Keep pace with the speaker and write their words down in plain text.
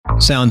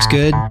Sounds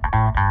good.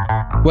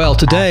 Well,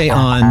 today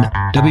on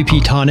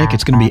WP Tonic,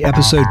 it's going to be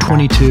episode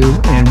 22,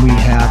 and we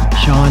have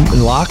Sean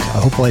Lach.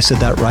 Hopefully I said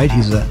that right.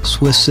 He's a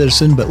Swiss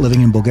citizen, but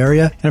living in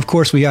Bulgaria. And of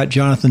course, we got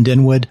Jonathan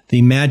Denwood,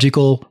 the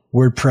magical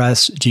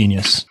WordPress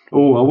genius.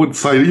 Oh, I wouldn't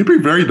say that. You've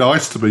been very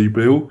nice to me,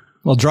 Bill.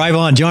 Well, drive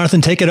on. Jonathan,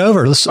 take it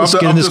over. Let's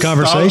get in this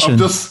conversation. I'm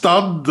just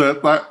stunned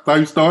at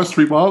those nice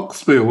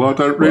remarks, Bill. I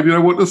don't really know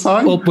what to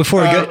say. Well,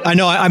 before I go, I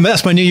know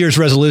that's my New Year's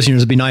resolution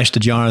is to be nice to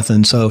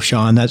Jonathan. So,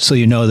 Sean, that's so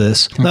you know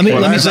this. Let me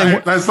say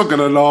that's not going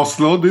to last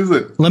long, is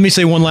it? Let me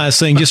say one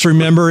last thing. Just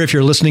remember, if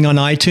you're listening on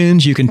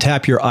iTunes, you can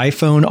tap your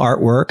iPhone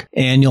artwork,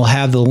 and you'll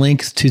have the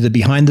link to the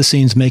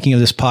behind-the-scenes making of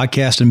this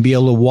podcast, and be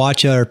able to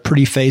watch our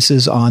pretty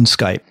faces on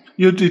Skype.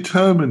 You're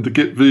determined to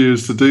get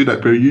viewers to do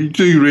that, Bill. You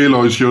do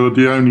realise you're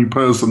the only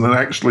person that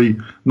actually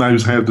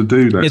knows how to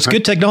do that. It's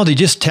good technology.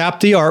 Just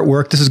tap the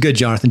artwork. This is good,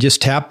 Jonathan. Just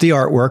tap the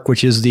artwork,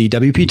 which is the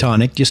WP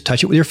Tonic. Just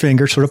touch it with your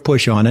finger, sort of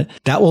push on it.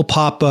 That will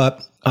pop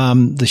up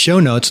the show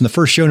notes, and the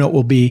first show note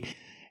will be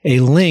a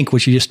link,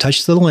 which you just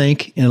touch the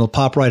link, and it'll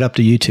pop right up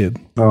to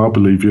YouTube. Oh, I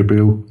believe you,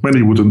 Bill.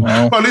 Many wouldn't.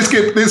 Well, let's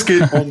get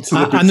on to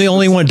the I'm the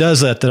only one who does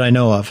that I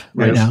know of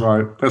right now.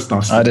 Right. That's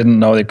nice. I didn't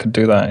know they could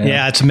do that.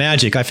 Yeah, it's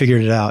magic. I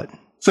figured it out.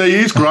 So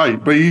he's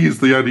great, but he is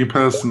the only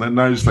person that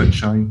knows that,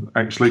 Shane,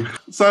 actually.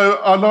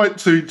 So I'd like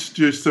to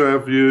introduce to our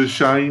viewers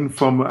Shane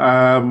from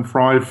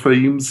Thrive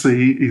Themes.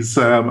 He is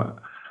a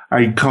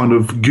kind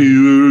of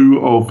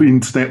guru of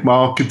internet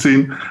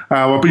marketing.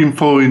 I've been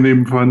following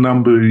him for a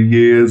number of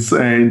years,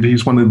 and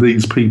he's one of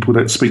these people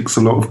that speaks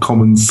a lot of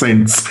common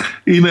sense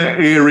in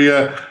an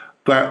area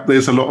that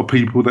there's a lot of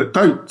people that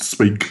don't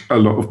speak a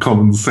lot of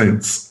common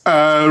sense.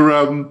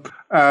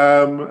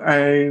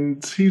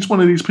 And he's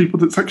one of these people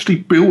that's actually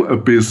built a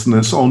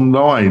business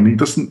online. He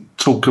doesn't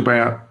talk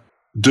about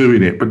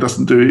doing it, but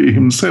doesn't do it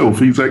himself.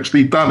 He's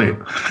actually done it.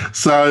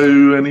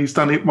 And he's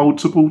done it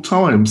multiple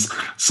times.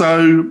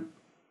 So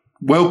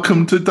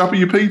welcome to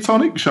WP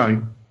Tonic,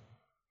 Shane.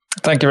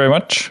 Thank you very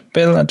much,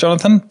 Bill and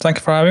Jonathan. Thank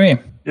you for having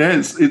me. Yeah,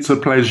 it's a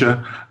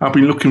pleasure. I've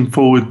been looking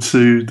forward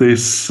to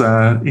this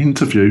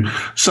interview.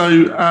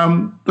 So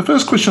the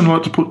first question I'd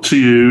like to put to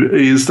you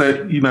is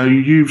that,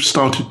 you've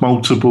started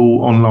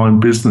multiple online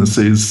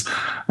businesses,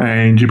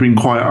 and you've been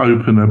quite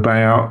open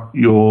about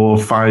your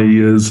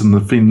failures and the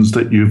things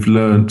that you've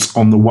learnt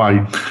on the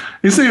way.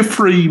 Is there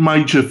 3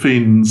 major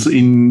things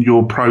in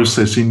your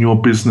process, in your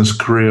business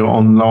career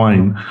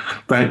online,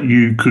 that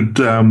you could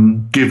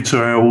give to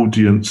our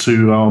audience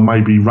who are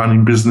maybe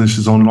running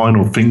businesses online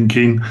or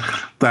thinking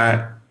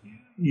that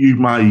you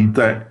made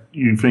that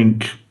you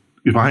think,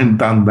 if I hadn't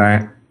done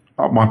that,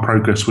 my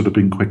progress would have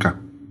been quicker?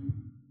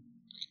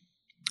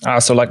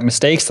 So like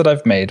mistakes that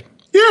I've made?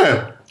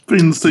 Yeah,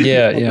 things that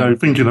you're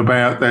thinking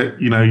about that,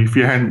 if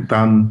you hadn't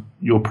done,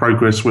 your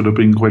progress would have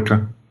been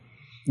quicker.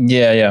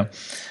 Yeah.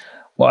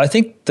 Well, I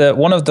think that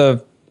one of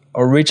the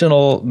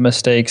original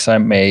mistakes I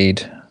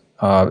made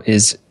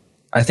is,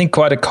 I think,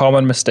 quite a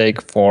common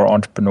mistake for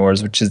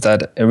entrepreneurs, which is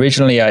that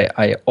originally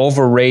I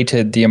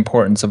overrated the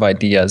importance of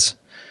ideas.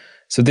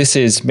 So this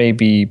is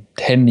maybe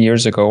 10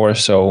 years ago or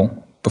so,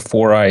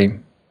 before I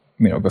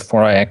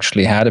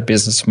actually had a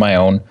business of my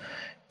own.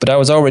 But I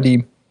was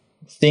already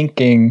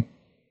thinking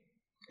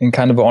in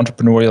kind of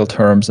entrepreneurial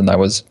terms, and I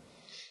was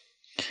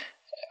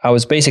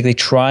basically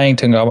trying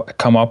to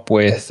come up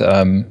with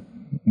a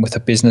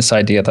business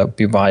idea that would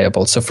be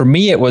viable. So for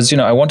me, it was,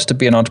 I wanted to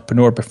be an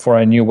entrepreneur before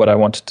I knew what I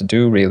wanted to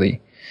do, really.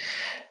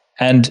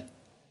 And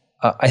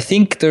I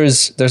think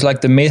there's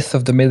like the myth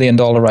of the $1 million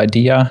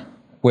idea,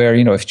 where,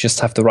 if you just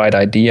have the right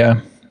idea,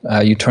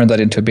 you turn that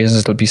into a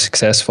business, it'll be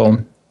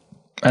successful.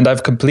 And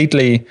I've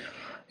completely,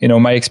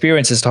 my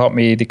experience has taught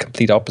me the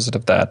complete opposite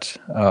of that.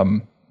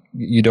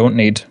 You don't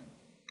need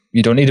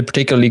a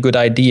particularly good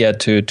idea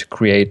to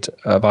create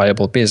a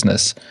viable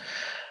business.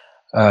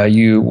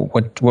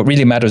 What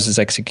really matters is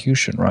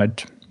execution,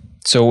 right?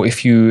 So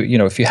if you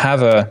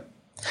have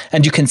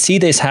and you can see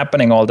this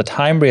happening all the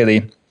time,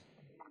 really.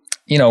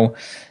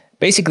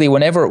 Basically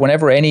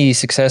whenever any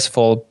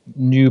successful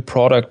new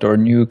product or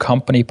new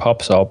company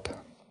pops up,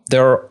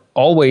 there are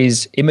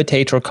always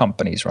imitator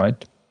companies,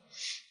 right?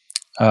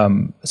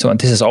 And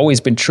this has always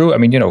been true. I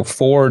mean,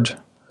 Ford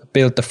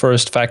built the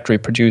first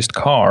factory-produced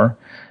car,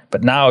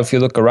 but now if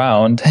you look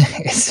around,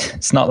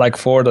 it's not like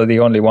Ford are the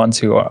only ones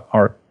who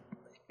are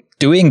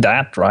doing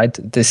that, right?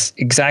 This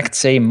exact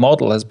same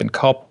model has been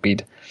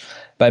copied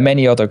by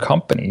many other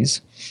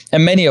companies,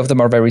 and many of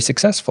them are very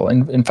successful.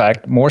 In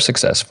fact, more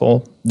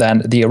successful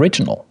than the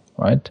original,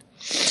 right?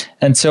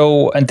 And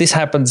this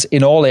happens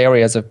in all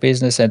areas of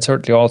business, and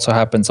certainly also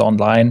happens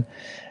online,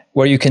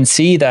 where you can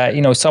see that,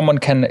 someone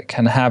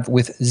can have,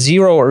 with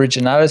zero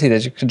originality,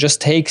 that you can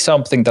just take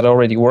something that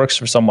already works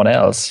for someone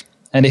else,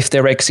 and if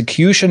their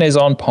execution is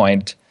on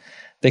point,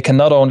 they can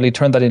not only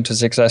turn that into a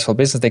successful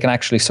business, they can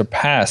actually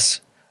surpass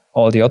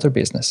all the other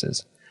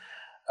businesses.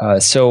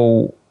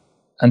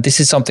 And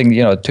this is something,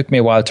 it took me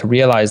a while to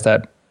realize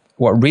that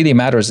what really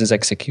matters is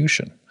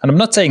execution. And I'm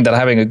not saying that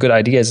having a good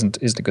idea is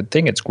the good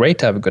thing. It's great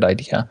to have a good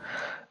idea,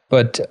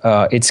 but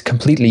it's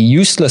completely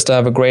useless to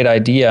have a great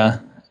idea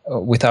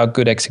without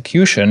good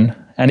execution.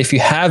 And if you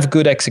have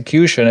good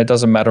execution, it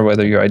doesn't matter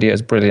whether your idea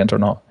is brilliant or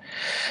not.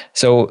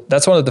 So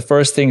that's one of the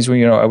first things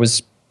where, I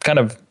was kind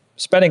of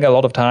spending a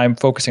lot of time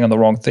focusing on the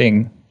wrong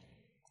thing.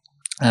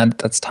 And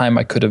that's time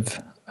I could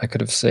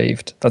have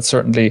saved. That's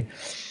certainly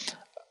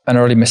an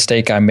early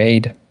mistake I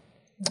made.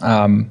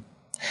 And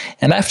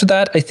after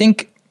that, I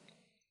think,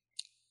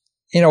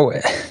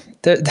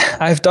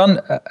 I've done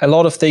a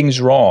lot of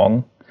things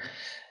wrong,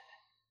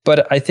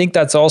 but I think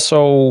that's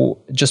also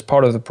just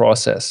part of the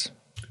process,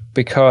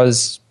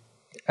 because,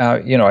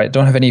 I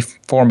don't have any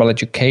formal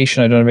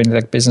education. I don't have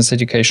any business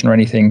education or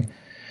anything,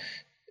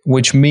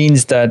 which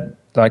means that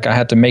I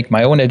had to make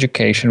my own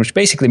education, which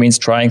basically means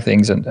trying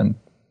things and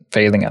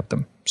failing at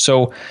them.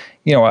 So,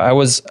 I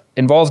was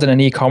involved in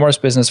an e-commerce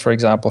business, for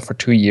example, for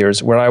 2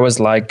 years, where I was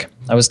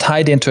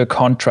tied into a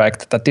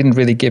contract that didn't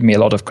really give me a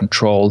lot of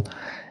control.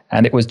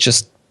 And it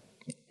was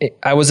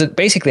I was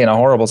basically in a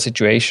horrible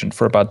situation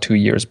for about 2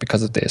 years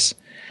because of this.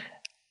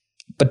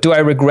 But do I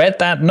regret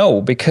that?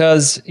 No,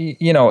 because,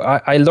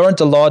 I learned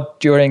a lot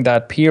during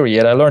that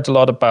period. I learned a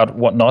lot about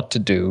what not to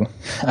do.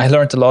 I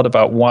learned a lot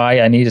about why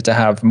I needed to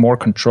have more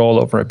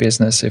control over a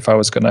business if I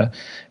was going to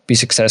be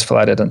successful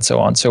at it and so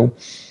on. So,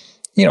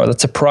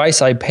 that's a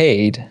price I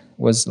paid,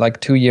 was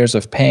 2 years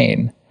of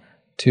pain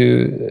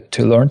to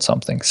learn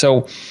something.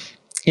 So,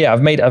 yeah,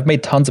 I've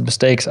made tons of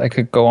mistakes. I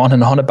could go on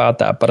and on about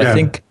that, but I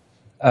think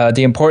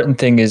the important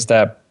thing is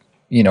that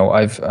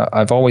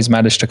I've always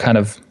managed to kind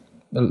of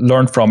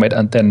learn from it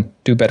and then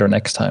do better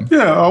next time.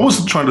 Yeah, I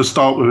wasn't trying to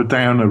start with a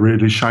downer,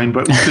 really, Shane,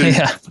 but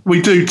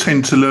we do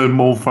tend to learn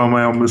more from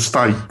our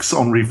mistakes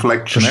on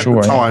reflection.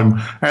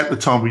 At the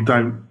time, we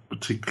don't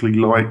particularly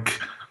like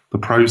the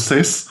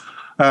process.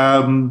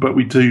 But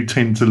we do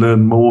tend to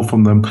learn more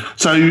from them.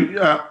 So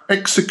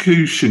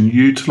execution,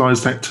 you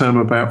utilised that term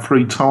about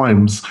 3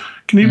 times.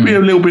 Can you be a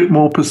little bit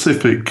more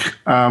specific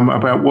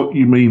about what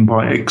you mean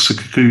by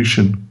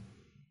execution?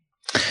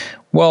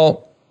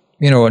 Well,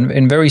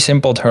 in very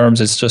simple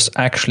terms, it's just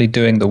actually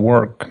doing the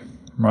work,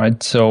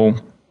 right? So,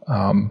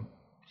 that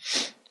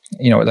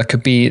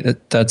could be,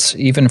 that's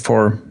even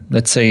for,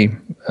 let's say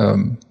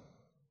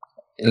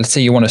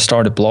you want to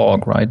start a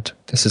blog, right?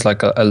 This is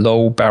like a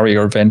low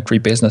barrier of entry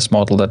business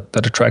model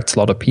that attracts a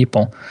lot of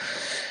people.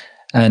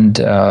 And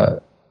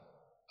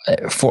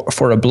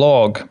for a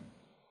blog,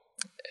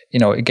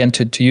 again,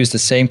 to use the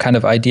same kind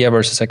of idea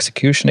versus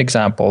execution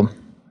example,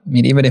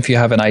 even if you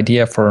have an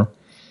idea for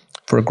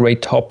a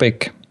great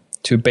topic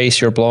to base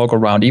your blog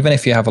around, even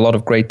if you have a lot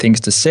of great things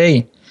to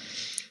say,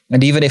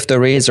 and even if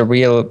there is a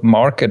real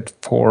market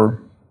for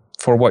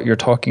what you're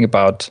talking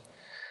about,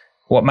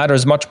 what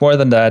matters much more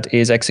than that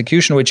is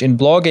execution, which in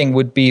blogging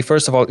would be,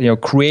 first of all,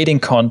 creating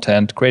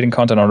content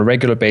on a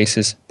regular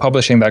basis,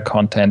 publishing that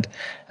content,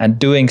 and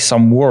doing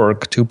some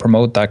work to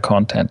promote that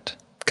content,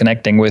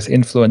 connecting with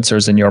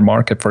influencers in your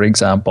market, for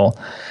example,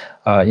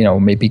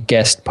 maybe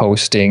guest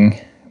posting,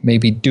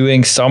 maybe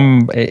doing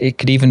it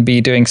could even be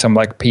doing some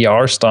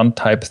PR stunt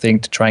type thing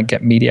to try and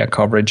get media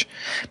coverage.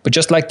 But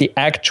just the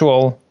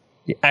actual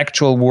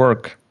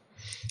work,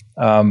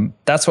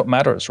 that's what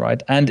matters,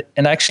 right? And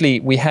actually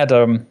we had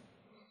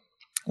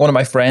one of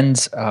my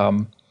friends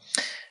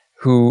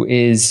who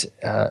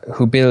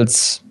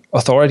builds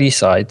authority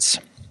sites.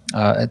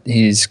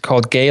 He's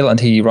called Gail, and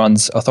he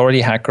runs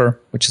Authority Hacker,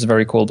 which is a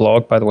very cool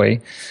blog, by the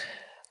way.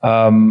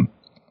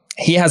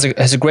 He has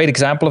a great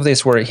example of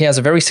this, where he has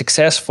a very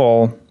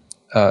successful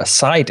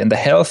site in the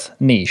health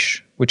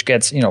niche, which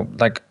gets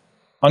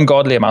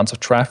ungodly amounts of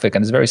traffic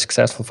and is very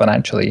successful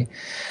financially.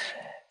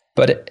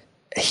 But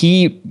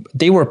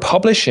they were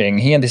publishing,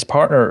 he and his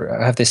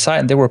partner have this site,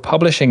 and they were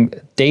publishing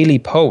daily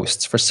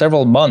posts for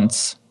several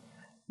months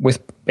with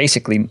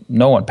basically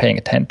no one paying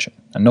attention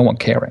and no one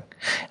caring.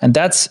 And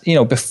that's,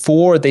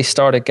 before they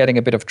started getting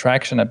a bit of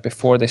traction and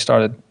before this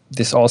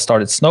all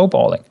started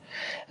snowballing.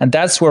 And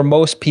that's where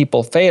most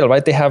people fail,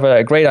 right? They have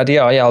a great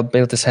idea. I'll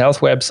build this health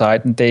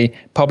website, and they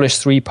publish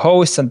 3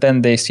 posts, and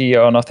then they see,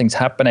 nothing's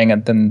happening,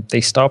 and then they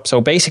stop.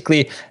 So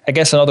basically, I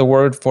guess another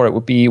word for it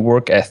would be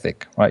work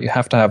ethic, right? You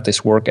have to have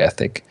this work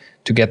ethic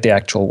to get the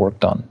actual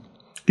work done.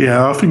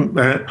 Yeah, I think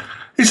that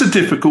it's a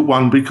difficult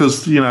one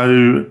because,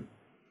 there's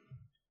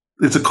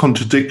a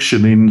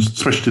contradiction in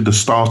especially the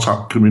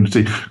startup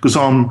community, because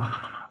I'm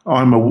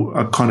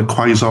a kind of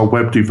quasi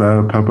web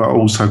developer, but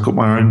also got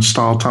my own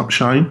startup,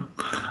 Shane.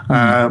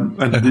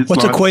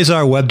 What's a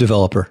quasi web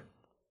developer?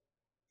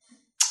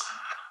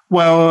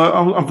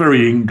 Well, I'm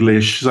very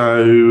English,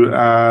 so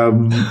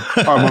I'm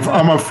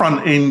a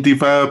front end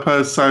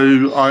developer.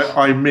 So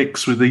I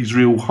mix with these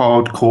real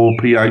hardcore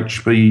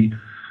PHP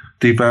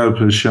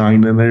developers,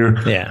 Shane, and they're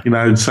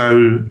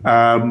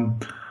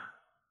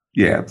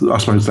yeah, I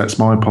suppose that's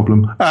my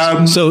problem.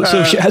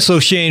 So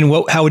Shane,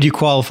 how would you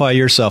qualify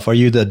yourself? Are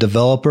you the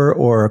developer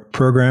or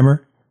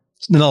programmer?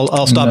 Then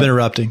I'll stop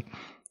interrupting.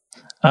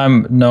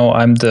 No,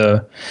 I'm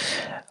the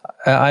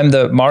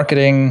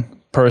marketing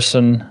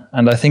person,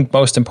 and I think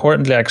most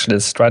importantly, actually,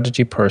 the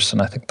strategy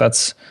person. I think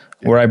that's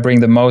where I bring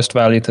the most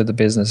value to the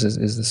business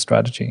is the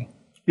strategy.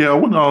 Yeah, I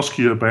want to ask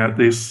you about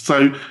this.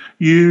 So,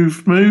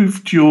 you've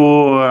moved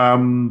your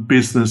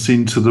business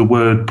into the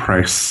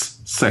WordPress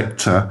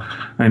sector,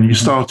 and you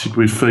started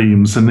with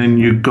themes, and then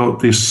you've got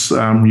this,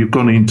 you've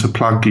gone into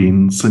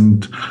plugins,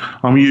 and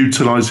I'm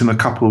utilizing a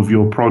couple of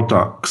your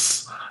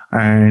products,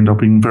 and I've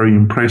been very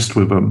impressed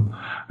with them.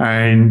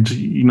 And,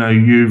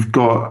 you've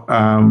got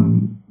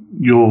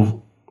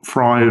your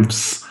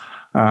Thrive's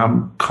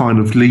kind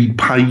of lead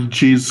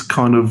pages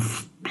kind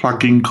of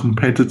plugin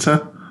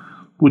competitor.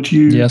 Would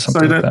you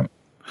say that?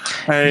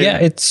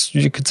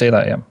 You could say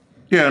that, yeah.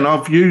 Yeah, and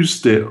I've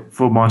used it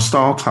for my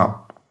startup.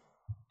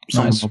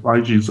 Nice. Of my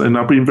pages, and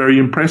I've been very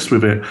impressed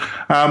with it.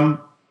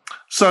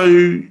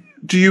 So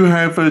do you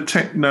have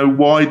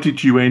why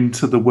did you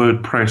enter the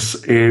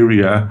WordPress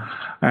area,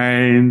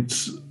 and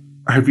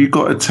have you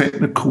got a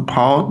technical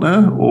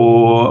partner,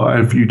 or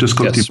have you just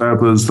got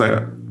developers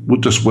that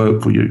would just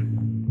work for you?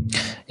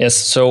 Yes,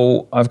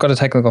 so I've got a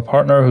technical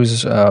partner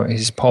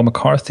he's Paul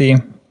McCarthy,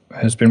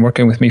 who's been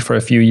working with me for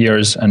a few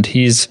years, and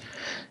he's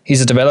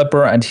a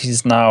developer, and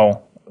he's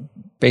now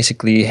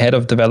basically head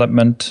of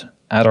development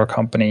at our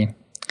company.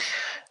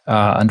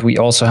 And we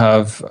also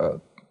have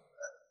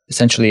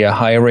essentially a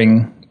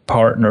hiring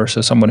partner,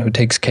 so someone who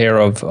takes care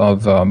of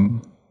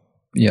the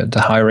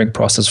hiring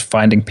process,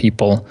 finding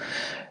people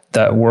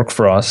that work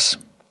for us,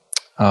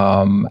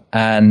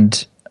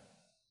 and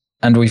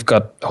we've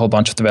got a whole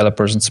bunch of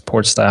developers and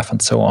support staff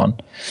and so on.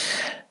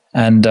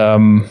 And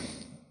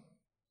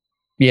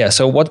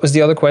so what was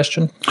the other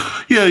question?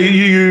 Yeah,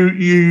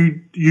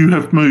 you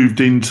have moved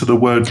into the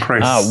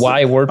WordPress.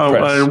 Why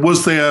WordPress?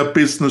 Was there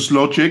business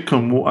logic?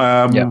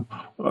 And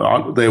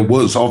there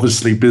was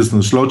obviously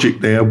business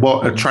logic there.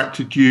 What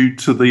attracted you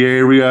to the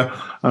area,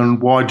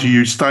 and why do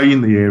you stay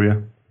in the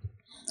area?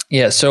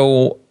 Yeah,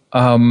 so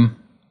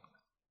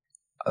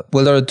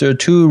there are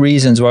two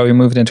reasons why we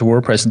moved into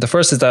WordPress. And the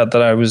first is that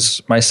I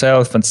was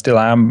myself, and still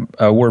am,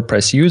 a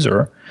WordPress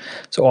user.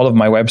 So all of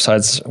my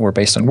websites were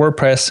based on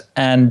WordPress.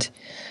 And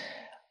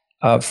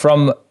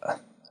from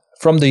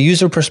the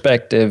user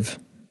perspective,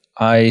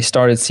 I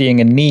started seeing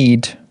a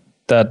need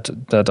that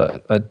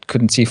I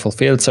couldn't see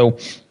fulfilled. So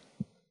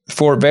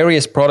for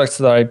various products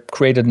that I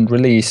created and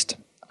released,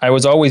 I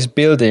was always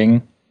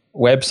building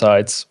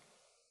websites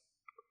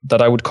that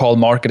I would call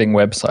marketing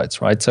websites,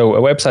 right? So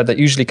a website that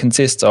usually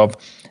consists of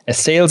a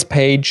sales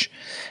page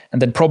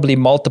and then probably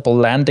multiple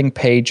landing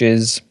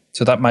pages.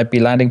 So that might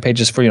be landing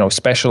pages for,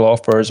 special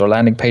offers, or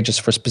landing pages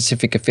for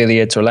specific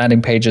affiliates, or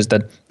landing pages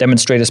that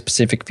demonstrate a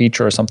specific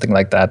feature or something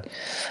like that.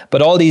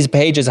 But all these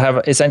pages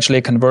have essentially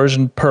a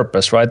conversion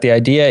purpose, right? The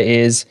idea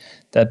is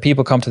that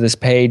people come to this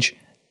page,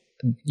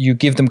 you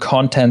give them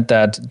content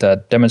that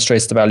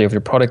demonstrates the value of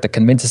your product, that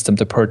convinces them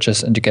to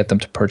purchase, and to get them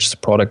to purchase the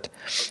product.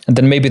 And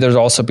then maybe there's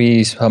also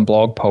be some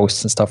blog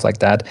posts and stuff like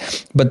that.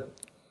 But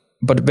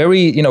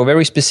very,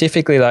 very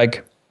specifically,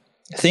 like,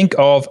 think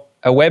of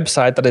a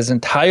website that is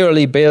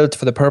entirely built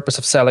for the purpose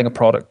of selling a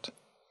product.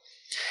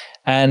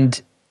 And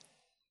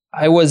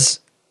I was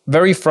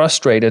very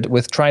frustrated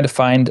with trying to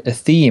find a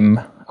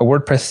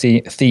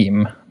WordPress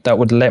theme that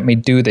would let me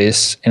do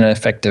this in an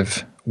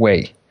effective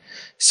way.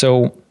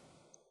 So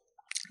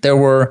there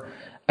were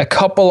a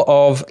couple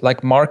of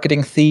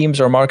marketing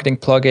themes or marketing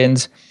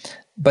plugins,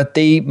 but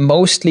they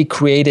mostly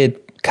created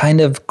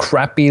kind of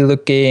crappy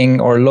looking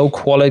or low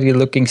quality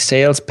looking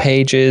sales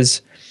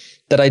pages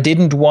that I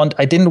didn't want.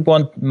 I didn't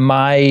want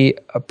my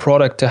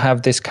product to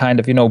have this kind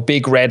of,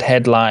 big red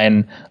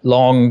headline,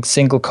 long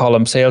single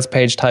column sales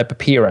page type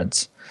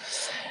appearance.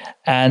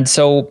 And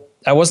so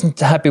I wasn't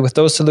happy with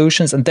those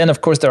solutions. And then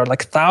of course there are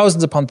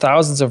thousands upon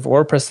thousands of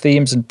WordPress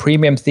themes and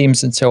premium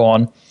themes and so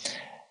on.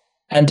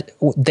 And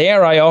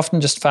there I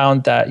often just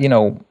found that,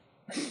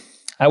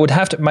 I would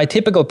have to, my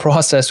typical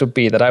process would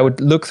be that I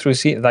would look through,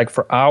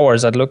 for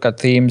hours, I'd look at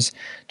themes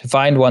to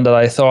find one that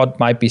I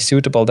thought might be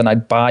suitable. Then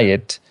I'd buy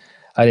it,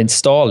 I'd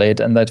install it,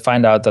 and I'd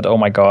find out that, oh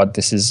my God,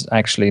 this is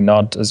actually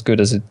not as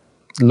good as it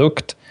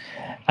looked.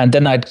 And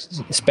then I'd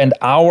spend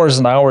hours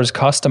and hours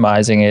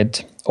customizing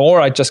it.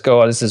 Or I'd just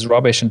go, oh, this is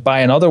rubbish, and buy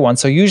another one.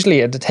 So usually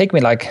it'd take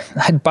me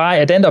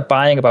I'd end up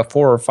buying about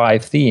 4 or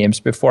 5 themes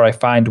before I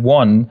find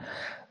one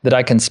that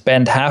I can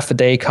spend half a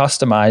day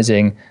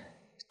customizing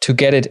to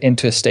get it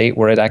into a state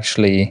where it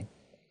actually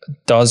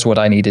does what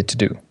I need it to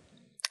do.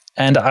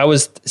 And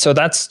so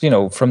that's,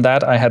 from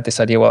that I had this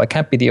idea, well, I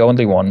can't be the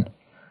only one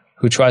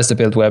who tries to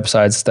build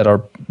websites that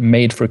are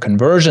made for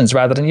conversions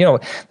rather than,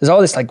 there's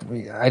all this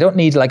I don't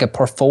need a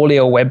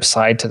portfolio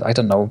website to, I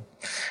don't know,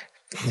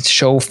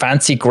 show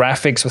fancy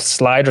graphics with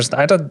sliders.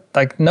 I don't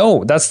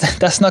no,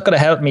 that's not going to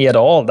help me at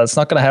all. That's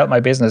not going to help my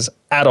business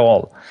at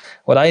all.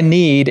 What I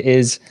need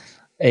is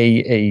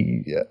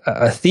a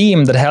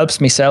theme that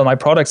helps me sell my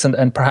products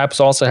and perhaps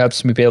also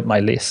helps me build my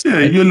list. Yeah,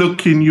 you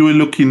were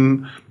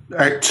looking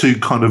at two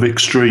kind of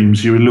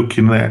extremes. You were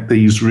looking at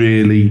these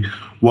really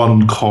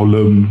one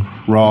column,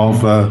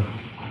 rather,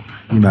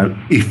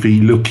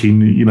 iffy looking,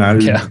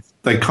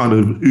 they kind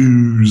of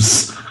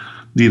ooze,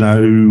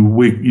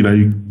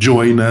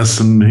 join us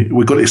and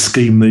we've got this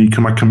scheme that you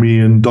can make $1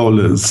 million.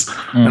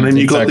 And then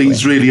you got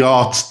these really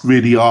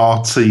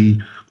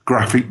arty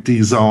graphic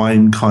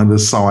design kind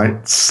of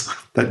sites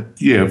that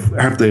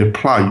have their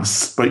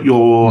place, but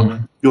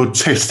you're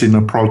testing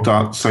a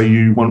product, so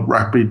you want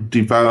rapid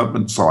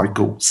development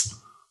cycles.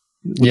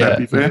 Would that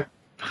be fair?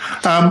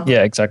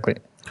 Yeah, exactly.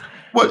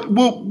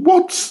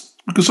 What's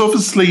because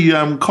obviously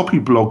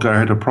Copyblogger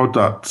had a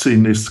product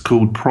in this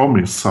called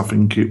Promise, I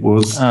think it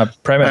was.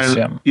 Premise,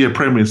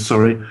 Premise,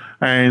 sorry.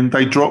 And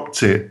they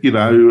dropped it,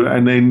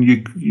 and then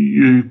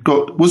you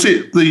got was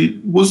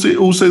it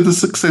also the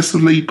success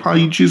of Lead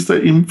Pages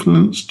that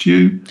influenced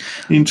you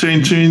into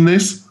entering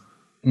this?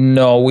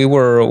 No, we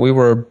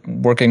were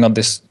working on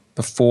this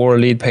before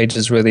Lead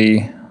Pages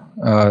really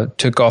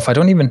took off. I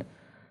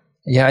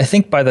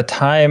think by the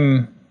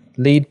time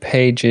Lead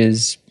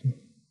Pages,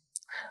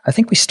 I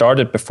think we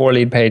started before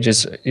Lead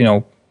Pages,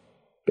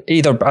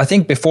 I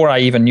think before I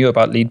even knew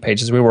about Lead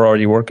Pages, we were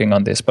already working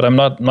on this, but I'm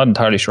not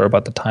entirely sure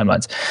about the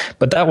timelines.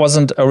 But that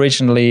wasn't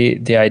originally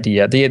the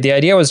idea. The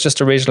idea was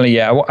just originally,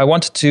 I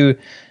wanted to,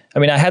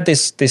 I had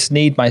this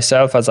need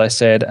myself, as I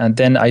said, and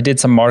then I did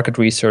some market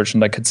research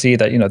and I could see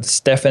that, this is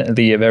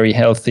definitely a very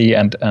healthy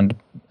and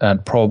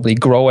probably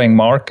growing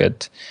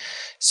market.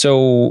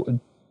 So,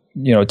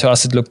 to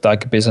us, it looked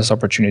like a business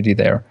opportunity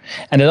there.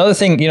 And another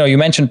thing, you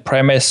mentioned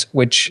Premise,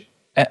 which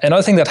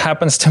another thing that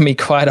happens to me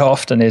quite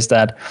often is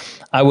that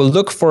I will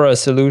look for a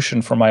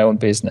solution for my own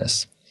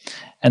business.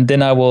 And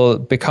then I will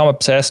become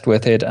obsessed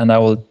with it and I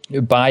will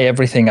buy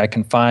everything I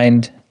can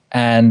find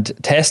and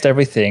test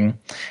everything.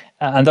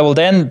 And I will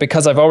then,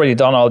 because I've already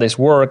done all this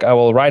work, I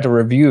will write a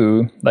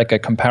review, like a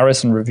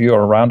comparison review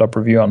or a roundup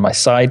review on my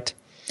site.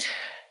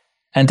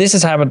 And this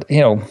has happened,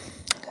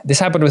 this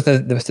happened with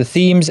the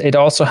themes. It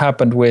also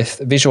happened with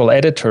visual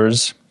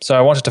editors. So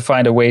I wanted to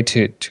find a way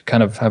to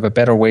kind of have a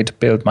better way to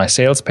build my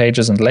sales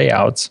pages and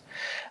layouts.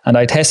 And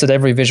I tested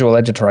every visual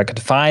editor I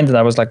could find. And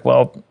I was like,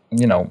 well,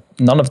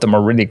 none of them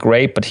are really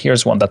great, but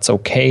here's one that's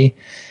okay.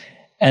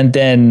 And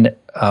then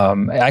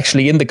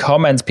actually in the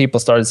comments,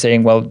 people started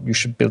saying, well, you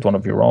should build one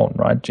of your own,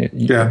 right?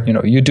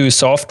 You do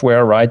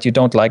software, right? You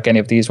don't like any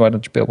of these. Why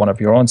don't you build one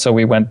of your own? So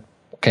we went,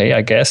 okay,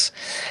 I guess.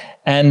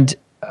 And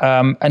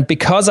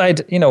because I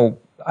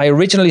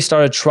originally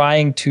started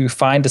trying to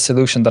find a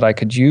solution that I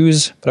could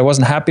use, but I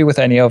wasn't happy with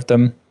any of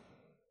them.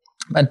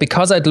 And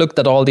because I'd looked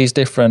at all these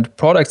different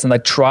products and I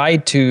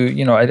tried to,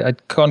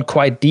 I'd gone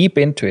quite deep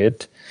into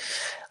it,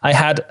 I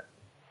had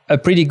a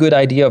pretty good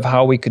idea of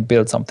how we could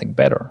build something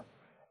better.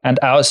 And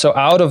so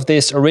out of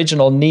this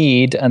original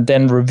need and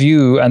then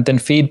review and then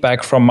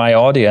feedback from my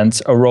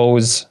audience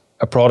arose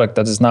a product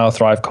that is now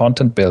Thrive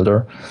Content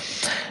Builder.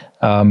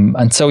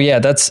 And so,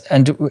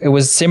 and it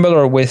was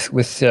similar with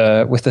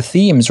the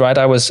themes, right?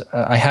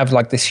 I have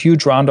like this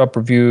huge roundup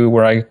review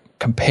where I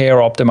compare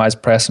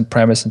Optimized Press and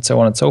Premise and so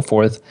on and so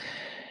forth.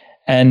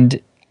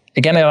 And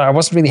again, I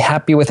wasn't really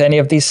happy with any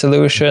of these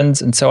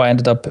solutions. And so I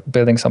ended up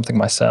building something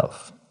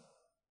myself.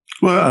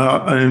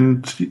 Well,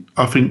 and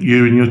I think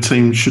you and your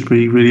team should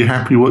be really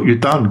happy what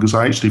you've done, because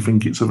I actually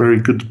think it's a very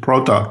good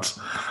product.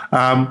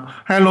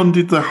 How long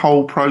did the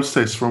whole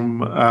process from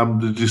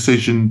the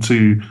decision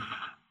to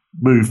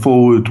move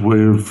forward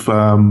with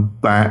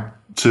that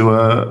to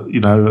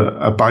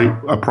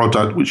a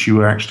product which you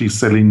were actually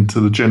selling to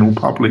the general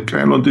public?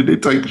 How long did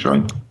it take,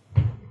 Shane?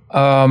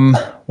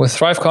 With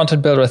Thrive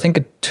Content Builder, I think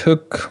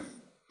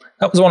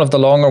that was one of the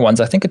longer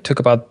ones. I think it took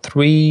about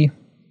 3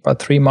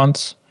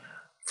 months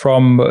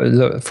from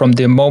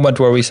the moment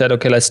where we said,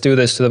 okay, let's do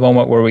this, to the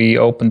moment where we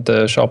opened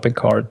the shopping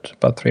cart.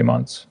 About 3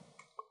 months.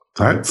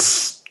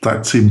 That's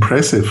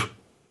impressive.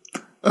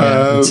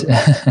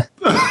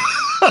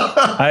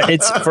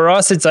 It's for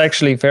us, it's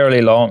actually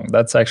fairly long.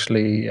 That's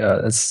actually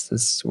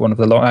it's one of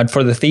the long. And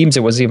for the themes,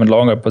 it was even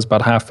longer. It was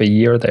about half a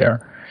year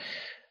there.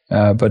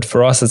 But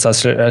for us, it's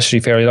actually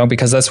fairly long,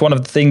 because that's one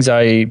of the things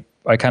I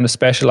kind of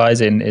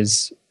specialize in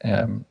is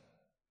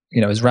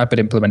rapid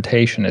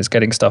implementation, is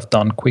getting stuff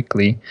done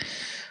quickly,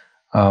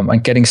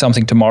 and getting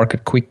something to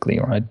market quickly.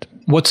 Right.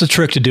 What's the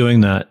trick to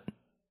doing that?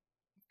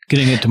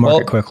 Getting it to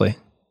market quickly.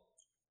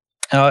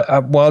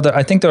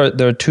 I think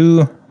there are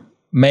two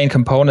main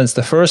components.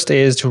 The first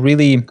is to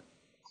really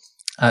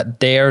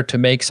dare to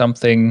make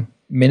something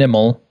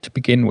minimal to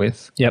begin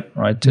with. Yep.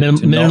 Right.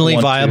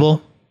 Minimally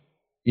viable.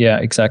 Yeah,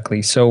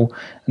 exactly. So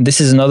this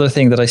is another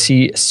thing that I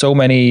see so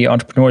many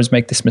entrepreneurs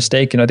make this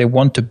mistake. They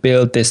want to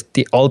build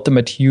the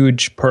ultimate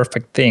huge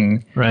perfect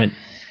thing. Right.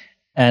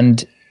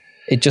 And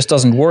it just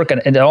doesn't work.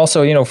 And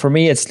also, for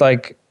me, it's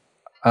like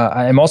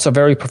I'm also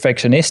very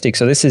perfectionistic.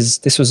 So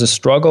this was a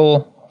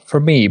struggle for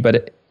me.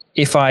 But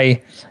if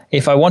I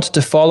wanted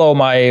to follow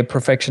my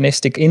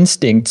perfectionistic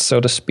instinct,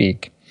 so to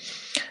speak,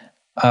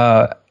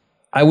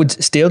 I would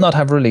still not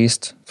have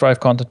released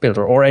Thrive Content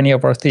Builder or any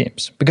of our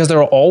themes, because there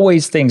are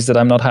always things that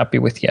I'm not happy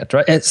with yet,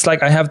 right? It's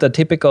like I have the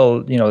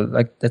typical,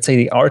 like let's say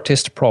the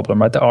artist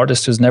problem, right? The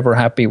artist who's never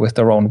happy with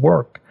their own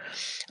work.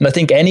 And I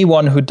think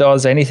anyone who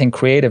does anything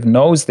creative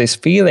knows this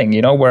feeling,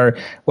 where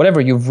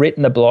whatever you've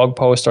written a blog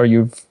post or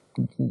you've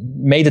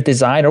made a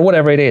design or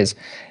whatever it is,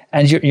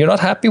 and you're not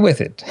happy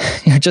with it.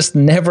 You're just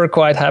never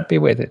quite happy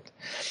with it.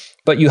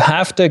 But you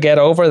have to get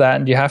over that,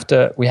 and you have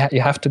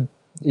to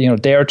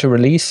dare to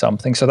release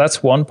something. So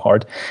that's one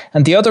part.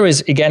 And the other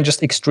is, again,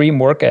 just extreme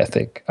work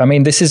ethic. I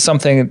mean, this is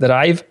something that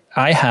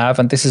I have,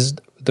 and this is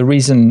the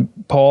reason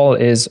Paul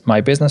is my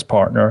business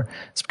partner.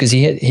 It's because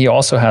he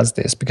also has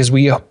this, because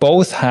we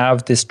both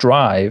have this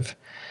drive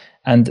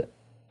and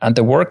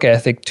the work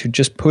ethic to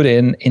just put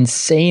in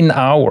insane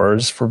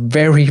hours for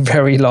very,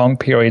 very long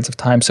periods of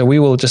time. So we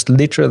will just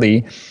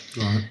literally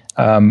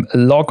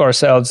log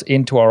ourselves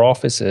into our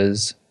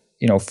offices,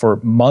 for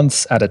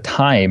months at a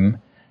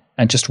time,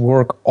 and just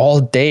work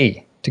all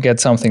day to get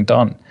something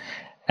done.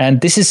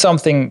 And this is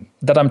something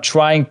that I'm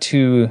trying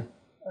to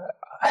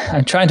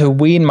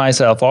wean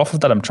myself off of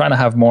that. I'm trying to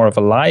have more of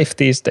a life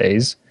these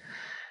days,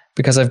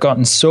 because I've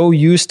gotten so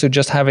used to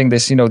just having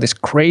this, this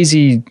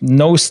crazy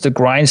nose to the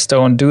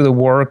grindstone, do the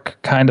work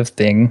kind of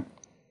thing.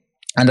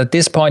 And at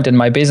this point in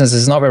my business,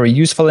 it's not very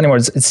useful anymore.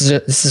 This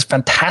is a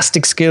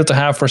fantastic skill to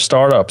have for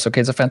startups. Okay,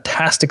 it's a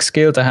fantastic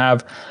skill to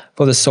have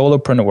for the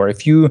solopreneur.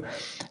 If you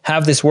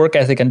have this work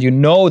ethic and you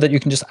know that you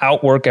can just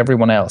outwork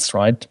everyone else,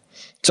 right?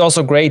 It's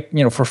also great,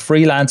 for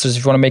freelancers,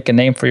 if you want to make a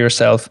name for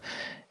yourself.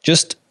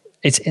 Just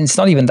it's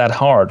not even that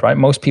hard, right?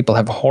 Most people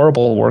have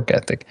horrible work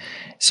ethic,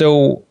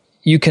 so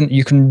you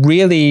can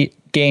really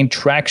gain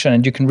traction,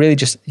 and you can really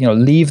just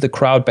leave the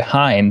crowd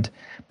behind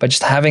by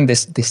just having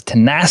this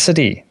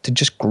tenacity to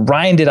just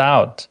grind it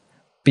out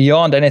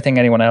beyond anything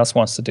anyone else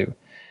wants to do.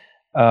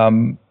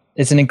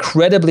 It's an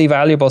incredibly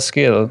valuable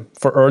skill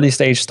for early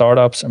stage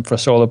startups and for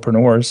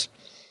solopreneurs.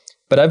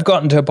 But I've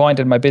gotten to a point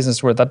in my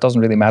business where that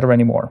doesn't really matter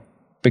anymore,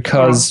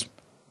 because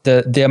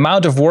the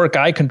amount of work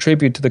I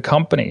contribute to the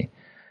company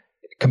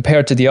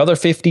compared to the other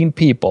 15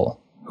 people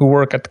who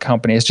work at the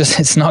company,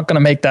 it's not going to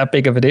make that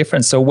big of a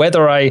difference. So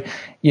whether I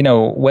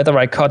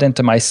cut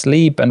into my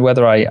sleep and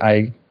whether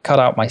I cut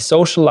out my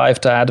social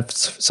life to add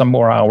some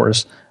more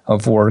hours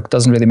of work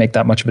doesn't really make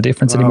that much of a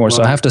difference anymore.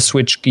 So I have to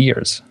switch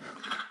gears.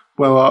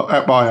 Well,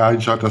 at my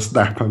age, I just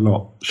nap a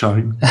lot,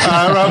 Shane.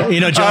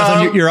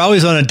 Jonathan, you're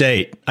always on a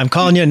date. I'm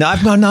calling you.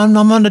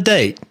 I'm on a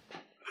date.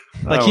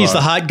 Like he's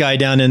the hot guy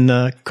down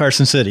in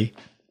Carson City.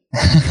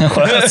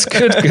 Well, that's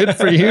good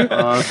for you.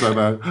 I don't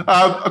know.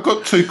 I've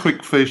got two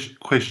quick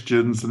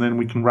questions, and then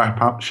we can wrap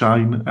up,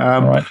 Shane.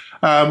 All right.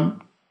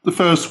 The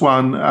first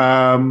one,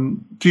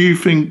 do you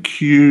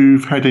think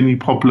you've had any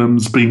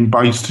problems being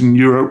based in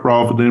Europe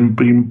rather than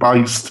being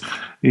based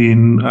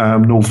in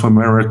North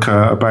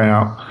America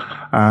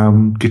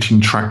about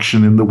getting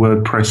traction in the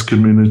WordPress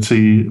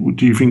community?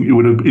 Do you think it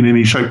would have, in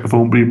any shape or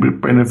form, been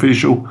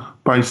beneficial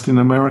based in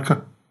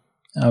America?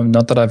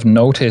 Not that I've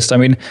noticed. I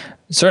mean,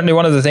 certainly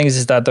one of the things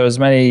is that there's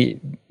many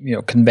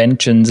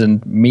conventions and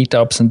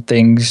meetups and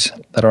things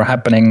that are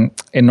happening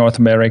in North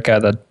America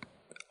that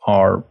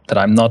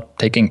I'm not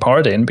taking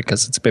part in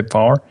because it's a bit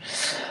far.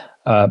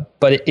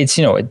 But it's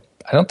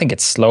I don't think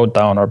it's slowed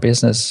down our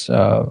business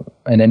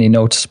in any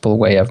noticeable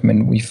way. I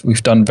mean,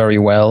 we've done very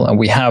well, and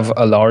we have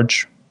a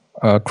large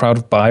crowd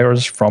of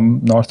buyers from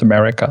North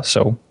America.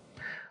 So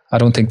I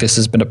don't think this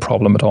has been a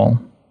problem at all.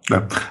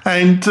 No.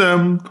 And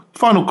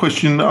final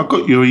question, I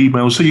got your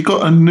email. So you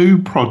got a new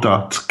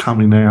product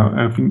coming out,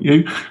 haven't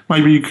you?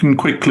 Maybe you can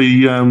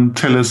quickly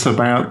tell us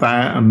about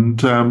that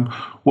and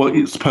what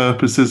its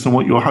purpose is and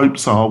what your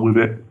hopes are with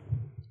it.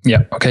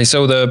 Yeah. Okay.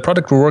 So the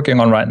product we're working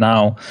on right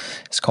now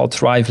is called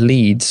Thrive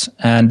Leads,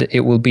 and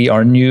it will be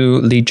our new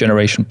lead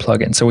generation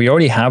plugin. So we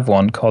already have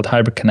one called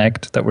Hybrid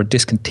Connect that we're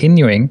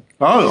discontinuing.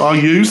 Oh, I'll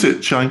use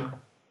it, Shane.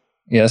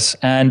 Yes.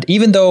 And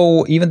even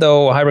though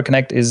Hybrid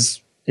Connect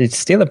it's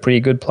still a pretty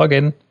good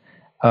plugin,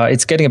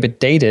 it's getting a bit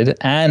dated,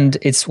 and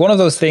it's one of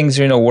those things,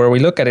 where we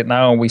look at it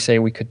now and we say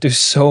we could do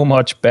so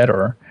much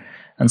better.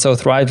 And so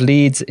Thrive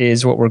Leads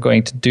is what we're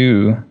going to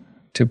do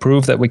to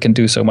prove that we can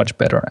do so much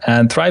better.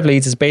 And Thrive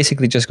Leads is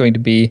basically just going to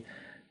be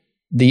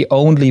the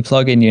only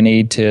plugin you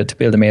need to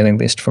build a mailing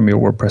list from your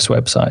WordPress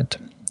website.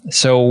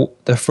 So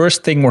the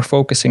first thing we're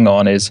focusing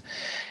on is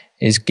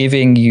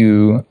giving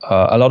you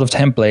a lot of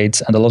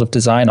templates and a lot of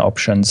design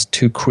options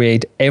to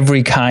create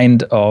every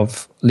kind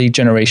of lead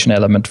generation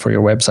element for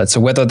your website.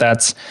 So whether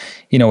that's,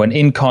 an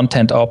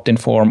in-content opt-in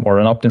form or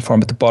an opt-in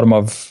form at the bottom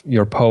of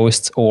your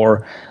posts,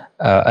 or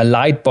a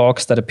light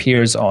box that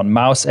appears on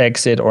mouse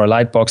exit, or a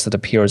light box that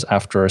appears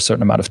after a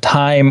certain amount of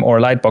time, or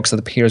a light box that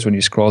appears when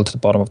you scroll to the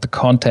bottom of the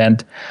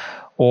content,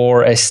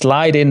 or a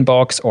slide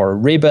inbox or a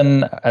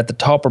ribbon at the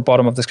top or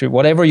bottom of the screen,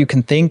 whatever you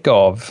can think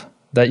of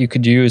that you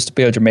could use to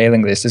build your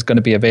mailing list is going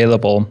to be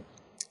available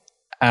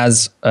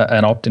as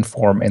an opt-in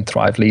form in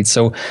Thrive Leads.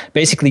 So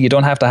basically, you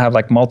don't have to have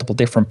like multiple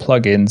different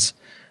plugins,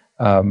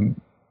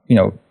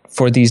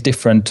 for these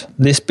different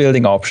list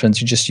building options.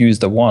 You just use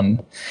the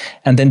one.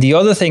 And then the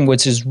other thing,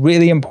 which is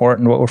really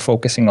important, what we're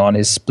focusing on,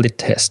 is split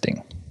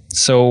testing.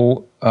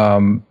 So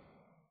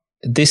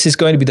this is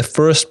going to be the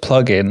first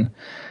plugin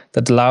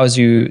that allows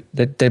you,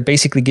 that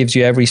basically gives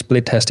you every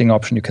split testing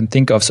option you can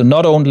think of. So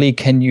not only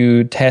can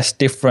you test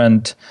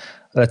different,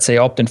 let's say,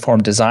 opt-in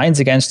form designs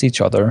against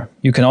each other,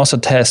 you can also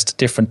test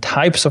different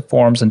types of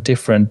forms and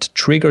different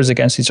triggers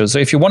against each other. So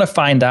if you want to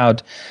find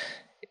out,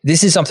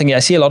 this is something I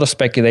see a lot of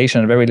speculation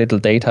and very little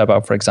data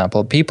about. For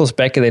example, people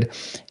speculate: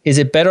 is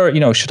it better?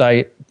 Should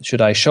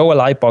I show a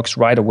lightbox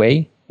right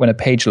away when a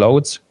page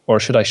loads, or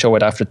should I show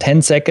it after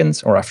 10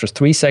 seconds or after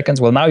 3 seconds?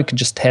 Well, now you can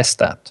just test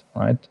that,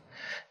 right?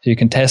 So you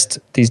can test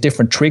these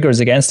different triggers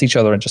against each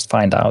other and just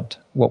find out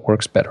what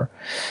works better.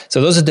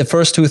 So those are the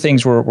first two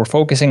things we're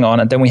focusing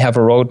on, and then we have a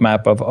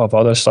roadmap of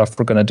other stuff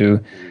we're going to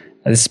do.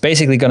 And it's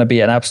basically going to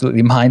be an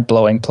absolutely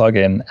mind-blowing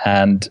plugin,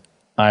 and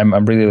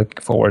I'm really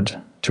looking forward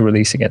to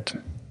releasing it.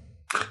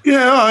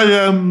 Yeah,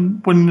 I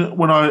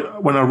when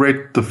I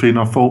read the thing,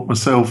 I thought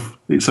myself,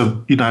 it's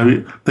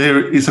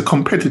there is a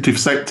competitive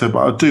sector,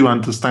 but I do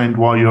understand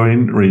why you're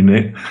entering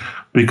it,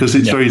 because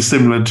it's very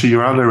similar to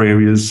your other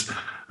areas.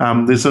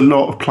 There's a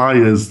lot of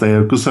players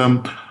there, because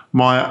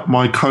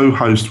my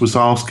co-host was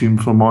asking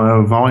for my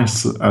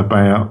advice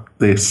about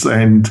this,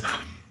 and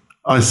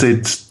I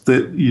said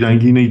that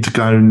you need to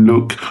go and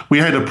look. We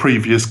had a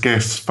previous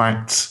guest,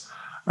 fact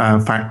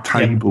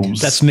tables.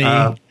 That's me.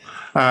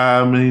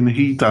 And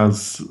he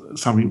does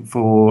something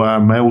for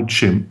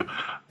MailChimp,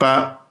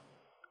 but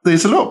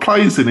there's a lot of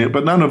players in it,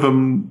 but none of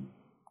them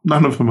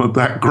are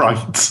that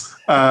great.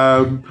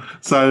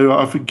 So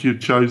I think you've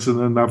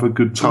chosen another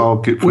good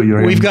target for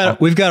your. We've got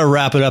to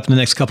wrap it up in the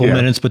next couple of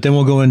minutes, but then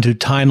we'll go into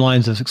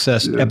Timelines of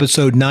Success,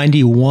 episode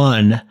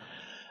 91.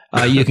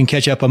 You can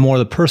catch up on more of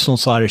the personal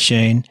side of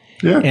Shane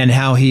and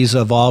how he's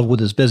evolved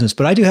with his business.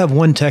 But I do have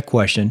one tech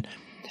question.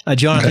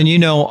 Jonathan,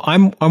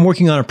 I'm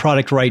working on a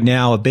product right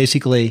now.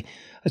 Basically,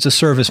 it's a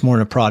service more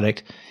than a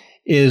product.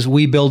 Is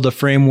we build the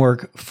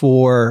framework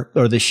or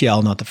the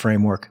shell, not the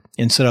framework,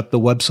 and set up the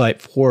website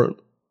for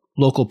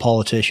local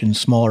politicians,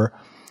 smaller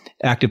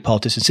active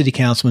politicians, city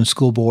councilmen,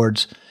 school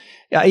boards,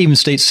 even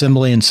state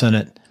assembly and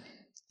senate.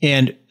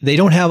 And they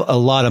don't have a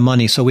lot of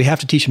money, so we have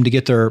to teach them to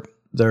get their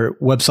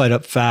website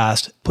up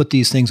fast, put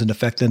these things into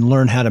effect, and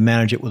learn how to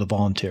manage it with a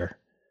volunteer.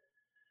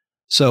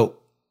 So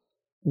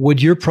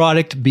would your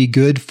product be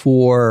good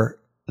for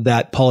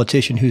that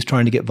politician who's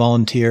trying to get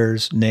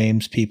volunteers,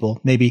 names, people,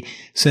 maybe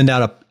send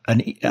out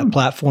a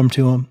platform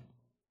to them?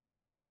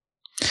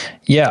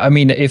 Yeah, I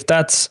mean, if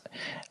that's,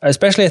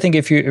 especially I think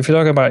if you're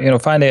talking about,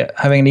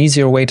 having an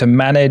easier way to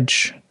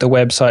manage the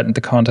website and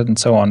the content and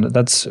so on,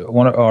 that's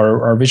one of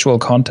our visual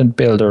content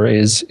builder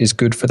is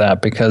good for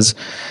that, because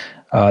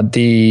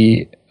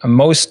the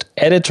most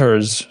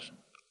editors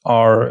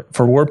are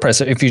for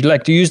WordPress. If you'd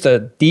like to use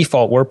the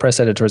default WordPress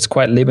editor, it's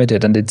quite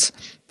limited, and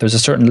there's a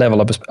certain level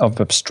of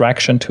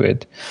abstraction to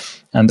it.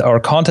 And our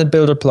content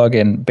builder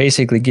plugin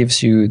basically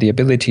gives you the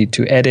ability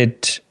to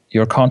edit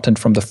your content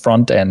from the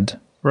front end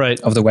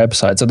of the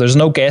website. So there's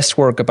no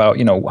guesswork about,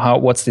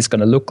 what's this going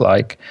to look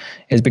like,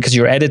 is because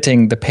you're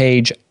editing the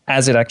page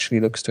as it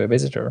actually looks to a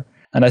visitor.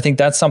 And I think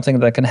that's something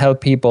that can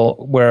help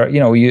people where,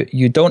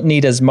 you don't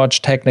need as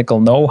much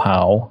technical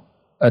know-how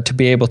to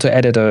be able to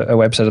edit a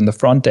website on the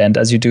front end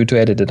as you do to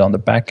edit it on the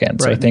back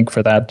end. So I think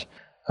for that,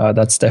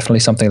 that's definitely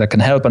something that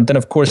can help. And then,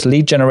 of course,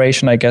 lead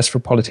generation, I guess, for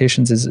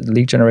politicians is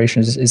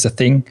a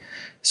thing.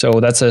 So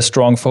that's a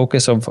strong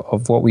focus of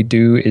what we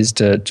do, is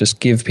to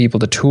just give people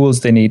the tools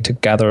they need to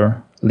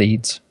gather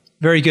leads.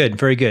 Very good,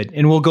 very good.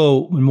 And we'll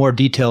go in more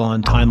detail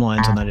on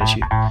timelines on that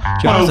issue.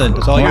 Jonathan,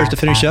 it's all yours to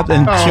finish up.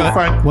 And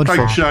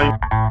thanks, Shane.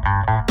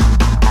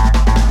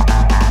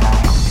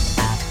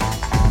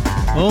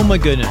 Oh my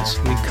goodness,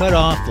 we cut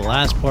off the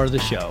last part of the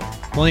show.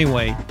 Well,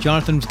 anyway,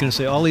 Jonathan was going to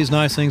say all these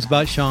nice things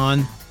about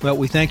Sean. Well,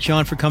 we thank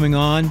Sean for coming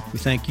on. We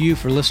thank you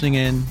for listening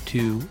in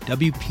to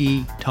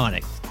WP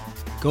Tonic.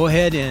 Go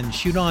ahead and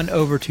shoot on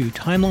over to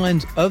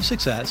Timelines of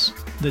Success.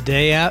 A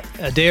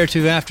day or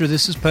two after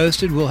this is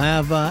posted, we'll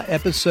have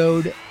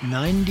episode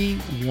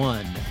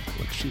 91,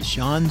 which is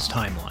Sean's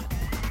timeline.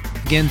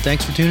 Again,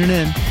 thanks for tuning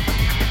in.